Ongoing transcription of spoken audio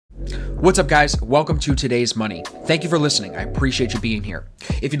What's up, guys? Welcome to Today's Money. Thank you for listening. I appreciate you being here.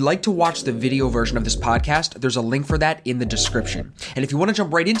 If you'd like to watch the video version of this podcast, there's a link for that in the description. And if you want to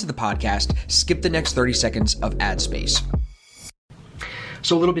jump right into the podcast, skip the next 30 seconds of ad space.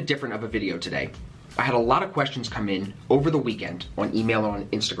 So a little bit different of a video today. I had a lot of questions come in over the weekend on email and on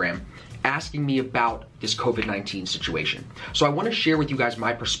Instagram asking me about this COVID-19 situation. So I want to share with you guys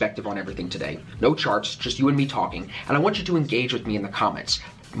my perspective on everything today. No charts, just you and me talking. And I want you to engage with me in the comments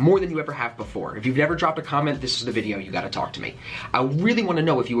more than you ever have before. If you've never dropped a comment, this is the video. You got to talk to me. I really want to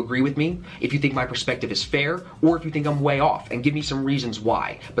know if you agree with me, if you think my perspective is fair, or if you think I'm way off, and give me some reasons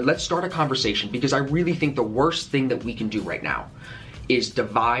why. But let's start a conversation, because I really think the worst thing that we can do right now is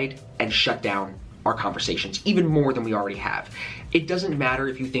divide and shut down our conversations, even more than we already have. It doesn't matter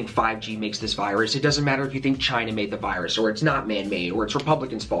if you think 5G makes this virus. It doesn't matter if you think China made the virus, or it's not man-made, or it's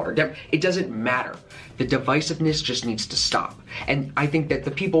Republicans' fault, or it doesn't matter. The divisiveness just needs to stop. And I think that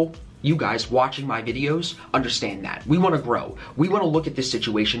the people, you guys watching my videos, understand that. We want to grow. We want to look at this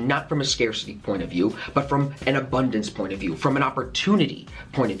situation not from a scarcity point of view, but from an abundance point of view, from an opportunity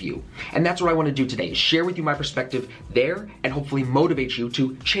point of view. And that's what I want to do today, is share with you my perspective there and hopefully motivate you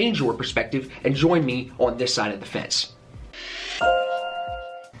to change your perspective and join me on this side of the fence.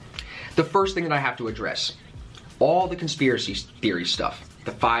 The first thing that I have to address, all the conspiracy theory stuff,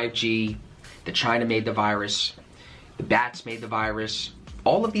 the 5G, the China made the virus, the bats made the virus,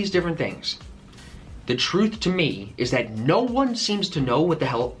 all of these different things. The truth to me is that no one seems to know what the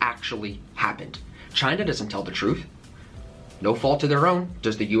hell actually happened. China doesn't tell the truth. No fault of their own.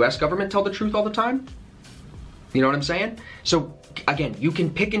 Does the US government tell the truth all the time? You know what I'm saying? So again, you can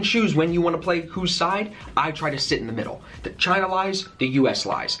pick and choose when you want to play whose side. I try to sit in the middle. The China lies, the US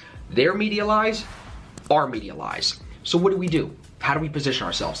lies. Their media lies, our media lies. So what do? How do we position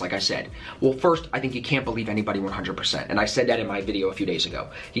ourselves, like I said? Well, first, I think you can't believe anybody 100%. And I said that in my video a few days ago.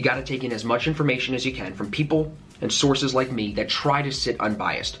 You got to take in as much information as you can from people and sources like me that try to sit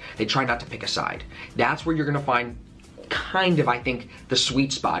unbiased. They try not to pick a side. That's where you're going to find kind of, I think, the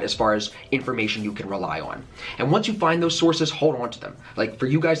sweet spot as far as information you can rely on. And once you find those sources, hold on to them. Like, for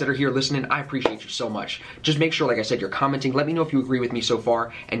you guys that are here listening, I appreciate you so much. Just make sure, like I said, you're commenting. Let me know if you agree with me so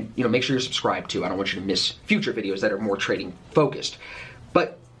far, and make sure you're subscribed too. I don't want you to miss future videos that are more trading focused.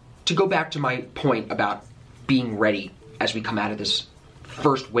 But to go back to my point about being ready as we come out of this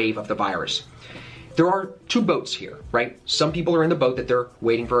first wave of the virus, there are two boats here, right? Some people are in the boat that they're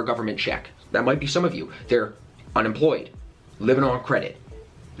waiting for a government check. That might be some of you. They're unemployed, living on credit.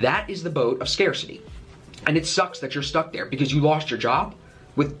 That is the boat of scarcity. And it sucks that you're stuck there because you lost your job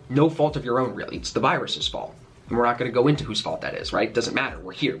with no fault of your own, really. It's the virus's fault. And we're not going to go into whose fault that is, right? It doesn't matter.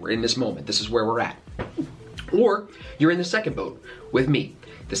 We're here. We're in this moment. This is where we're at. Or you're in the second boat with me,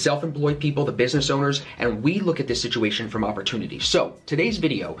 the self-employed people, the business owners, and we look at this situation from opportunity. So today's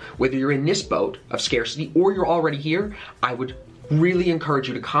video, whether you're in this boat of scarcity or you're already here, I would really encourage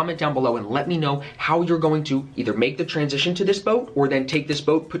you to comment down below and let me know how you're going to either make the transition to this boat or then take this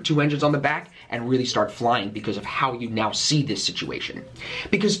boat, put two engines on the back, and really start flying because of how you now see this situation.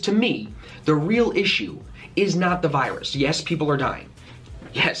 Because to me, the real issue is not the virus. Yes, people are dying.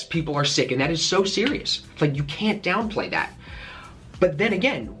 Yes, people are sick, and that is so serious. Like, you can't downplay that. But then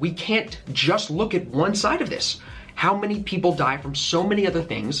again, we can't just look at one side of this. How many people die from so many other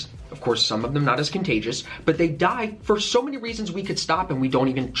things? Of course, some of them not as contagious, but they die for so many reasons we could stop, and we don't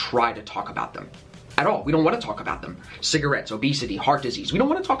even try to talk about them at all. We don't want to talk about them. Cigarettes, obesity, heart disease. We don't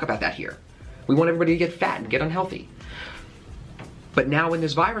want to talk about that here. We want everybody to get fat and get unhealthy. But now when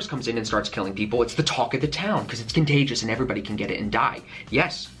this virus comes in and starts killing people, it's the talk of the town because it's contagious and everybody can get it and die.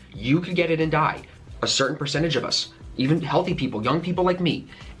 Yes, you could get it and die. A certain percentage of us, even healthy people, young people like me,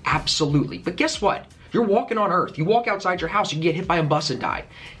 absolutely. But guess what? You're walking on Earth. You walk outside your house, you can get hit by a bus and die.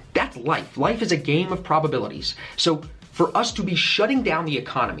 That's life. Life is a game of probabilities. So for us to be shutting down the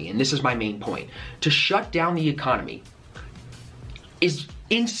economy, and this is my main point, to shut down the economy is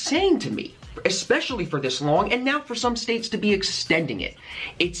insane to me, especially for this long, and now for some states to be extending it.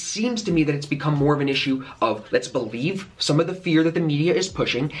 It seems to me that it's become more of an issue of let's believe some of the fear that the media is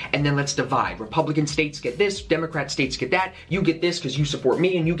pushing, and then let's divide. Republican states get this, Democrat states get that, you get this because you support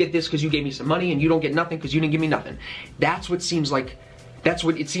me, and you get this because you gave me some money, and you don't get nothing because you didn't give me nothing. That's what it seems like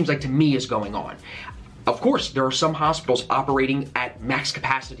to me is going on. Of course, there are some hospitals operating at max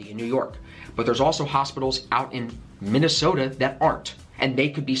capacity in New York, but there's also hospitals out in Minnesota that aren't. And they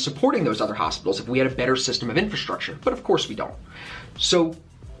could be supporting those other hospitals if we had a better system of infrastructure. But of course we don't. So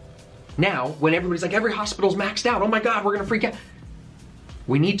now, when everybody's like, every hospital's maxed out, oh my God, we're gonna freak out.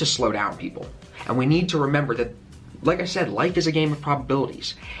 We need to slow down, people. And we need to remember that, like I said, life is a game of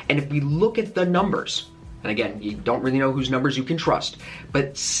probabilities. And if we look at the numbers, And again, you don't really know whose numbers you can trust.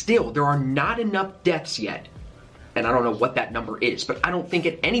 But still, there are not enough deaths yet. And I don't know what that number is, but I don't think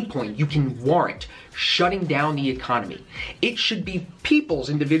at any point you can warrant shutting down the economy. It should be people's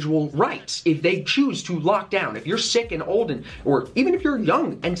individual rights if they choose to lock down. If you're sick and old, or even if you're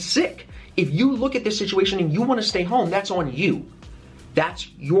young and sick, if you look at this situation and you want to stay home, that's on you. That's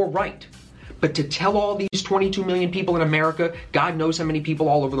your right. But to tell all these 22 million people in America, God knows how many people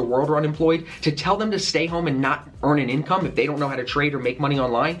all over the world are unemployed, to tell them to stay home and not earn an income if they don't know how to trade or make money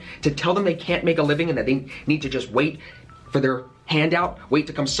online, to tell them they can't make a living and that they need to just wait for their handout, wait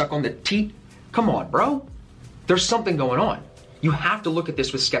to come suck on the teat. Come on, bro. There's something going on. You have to look at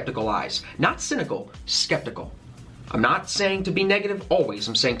this with skeptical eyes. Not cynical, skeptical. I'm not saying to be negative always.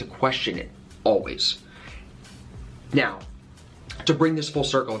 I'm saying to question it always. Now, to bring this full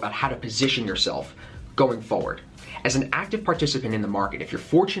circle about how to position yourself going forward. As an active participant in the market, if you're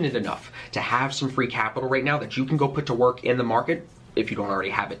fortunate enough to have some free capital right now that you can go put to work in the market, if you don't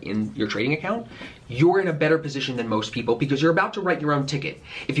already have it in your trading account, you're in a better position than most people because you're about to write your own ticket.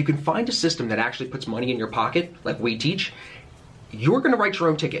 If you can find a system that actually puts money in your pocket, like we teach, you're going to write your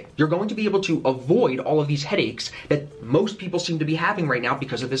own ticket. You're going to be able to avoid all of these headaches that most people seem to be having right now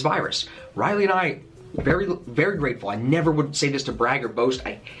because of this virus. Riley and I, very, very grateful. I never would say this to brag or boast.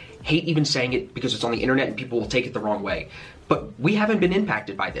 I hate even saying it because it's on the internet and people will take it the wrong way. But we haven't been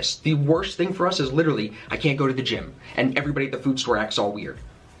impacted by this. The worst thing for us is literally, I can't go to the gym and everybody at the food store acts all weird.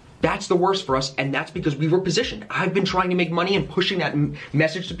 That's the worst for us, and that's because we were positioned. I've been trying to make money and pushing that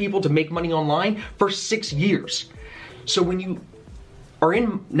message to people to make money online for 6 years. So when you are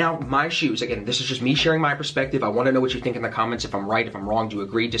in now my shoes, again, this is just me sharing my perspective. I want to know what you think in the comments, if I'm right, if I'm wrong, do you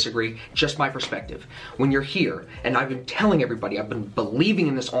agree, disagree? Just my perspective. When you're here, and I've been telling everybody, I've been believing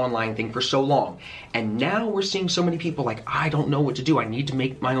in this online thing for so long, and now we're seeing so many people like, I don't know what to do, I need to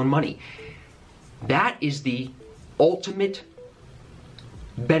make my own money. That is the ultimate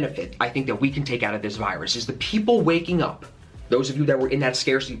benefit I think that we can take out of this virus, is the people waking up, those of you that were in that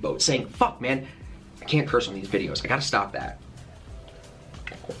scarcity boat, saying, fuck man, I can't curse on these videos, I gotta stop that.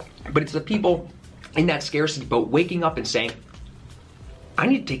 But it's the people in that scarcity boat waking up and saying, I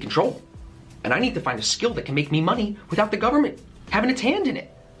need to take control. And I need to find a skill that can make me money without the government having its hand in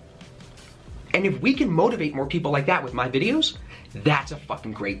it. And if we can motivate more people like that with my videos, that's a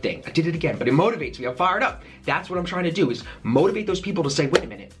fucking great thing. I did it again, but it motivates me. I'm fired up. That's what I'm trying to do, is motivate those people to say, wait a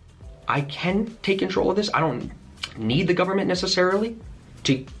minute, I can take control of this. I don't need the government necessarily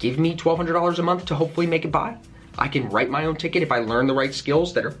to give me $1,200 a month to hopefully make it by. I can write my own ticket if I learn the right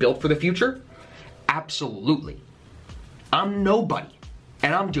skills that are built for the future. Absolutely. I'm nobody,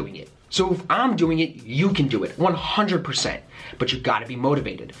 and I'm doing it. So if I'm doing it, you can do it, 100%. But you gotta be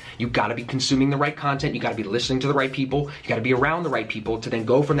motivated. You gotta be consuming the right content. You gotta be listening to the right people. You gotta be around the right people to then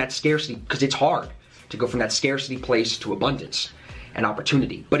go from that scarcity, because it's hard to go from that scarcity place to abundance and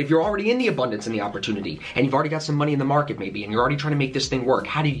opportunity. But if you're already in the abundance and the opportunity, and you've already got some money in the market maybe, and you're already trying to make this thing work,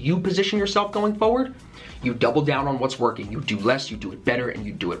 how do you position yourself going forward? You double down on what's working. You do less, you do it better, and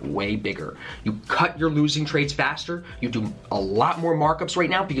you do it way bigger. You cut your losing trades faster. You do a lot more markups right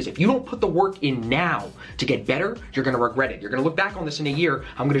now, because if you don't put the work in now to get better, you're gonna regret it. You're gonna look back on this in a year.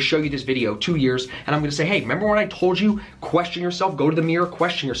 I'm gonna show you this video, 2 years, and I'm gonna say, hey, remember when I told you, question yourself, go to the mirror,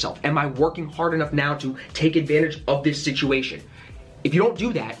 question yourself. Am I working hard enough now to take advantage of this situation? If you don't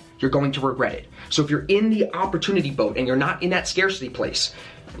do that, you're going to regret it. So if you're in the opportunity boat and you're not in that scarcity place,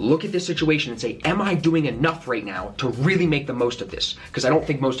 look at this situation and say, am I doing enough right now to really make the most of this? Because I don't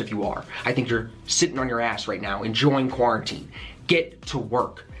think most of you are. I think you're sitting on your ass right now, enjoying quarantine. Get to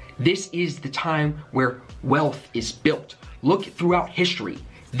work. This is the time where wealth is built. Look throughout history.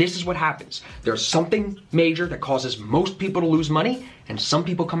 This is what happens. There's something major that causes most people to lose money, and some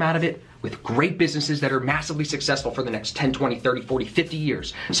people come out of it with great businesses that are massively successful for the next 10, 20, 30, 40, 50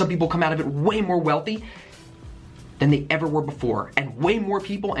 years. Some people come out of it way more wealthy than they ever were before, and way more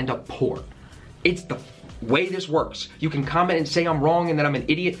people end up poor. It's the way this works. You can comment and say I'm wrong and that I'm an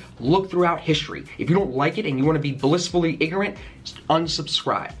idiot. Look throughout history. If you don't like it and you want to be blissfully ignorant,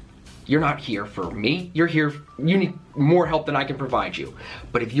 unsubscribe. You're not here for me. You're here, you need more help than I can provide you.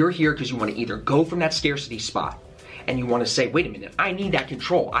 But if you're here because you want to either go from that scarcity spot and you want to say, wait a minute, I need that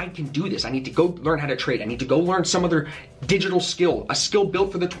control. I can do this. I need to go learn how to trade. I need to go learn some other digital skill, a skill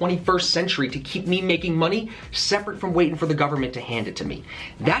built for the 21st century to keep me making money separate from waiting for the government to hand it to me.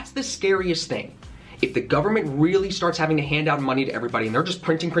 That's the scariest thing. If the government really starts having to hand out money to everybody and they're just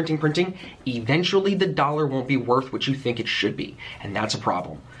printing, eventually the dollar won't be worth what you think it should be. And that's a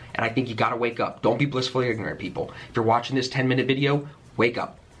problem. And I think you gotta wake up. Don't be blissfully ignorant, people. If you're watching this 10-minute video, wake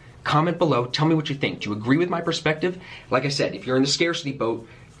up. Comment below, tell me what you think. Do you agree with my perspective? Like I said, if you're in the scarcity boat,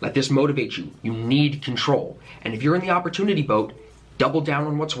 Let this motivate you. You need control. And if you're in the opportunity boat, double down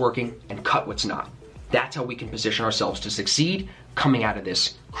on what's working and cut what's not. That's how we can position ourselves to succeed coming out of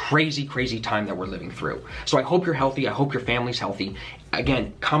this crazy, crazy time that we're living through. So I hope you're healthy. I hope your family's healthy.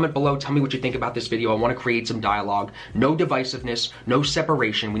 Again, comment below. Tell me what you think about this video. I want to create some dialogue. No divisiveness, no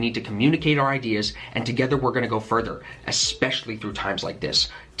separation. We need to communicate our ideas, and together we're going to go further, especially through times like this.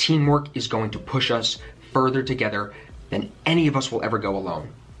 Teamwork is going to push us further together than any of us will ever go alone.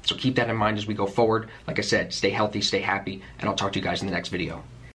 So keep that in mind as we go forward. Like I said, stay healthy, stay happy, and I'll talk to you guys in the next video.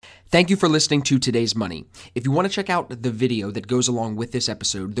 Thank you for listening to Today's Money. If you want to check out the video that goes along with this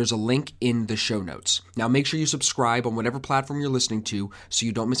episode, there's a link in the show notes. Now make sure you subscribe on whatever platform you're listening to so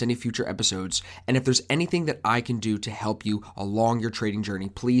you don't miss any future episodes. And if there's anything that I can do to help you along your trading journey,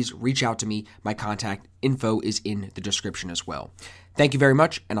 please reach out to me. My contact info is in the description as well. Thank you very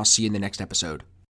much, and I'll see you in the next episode.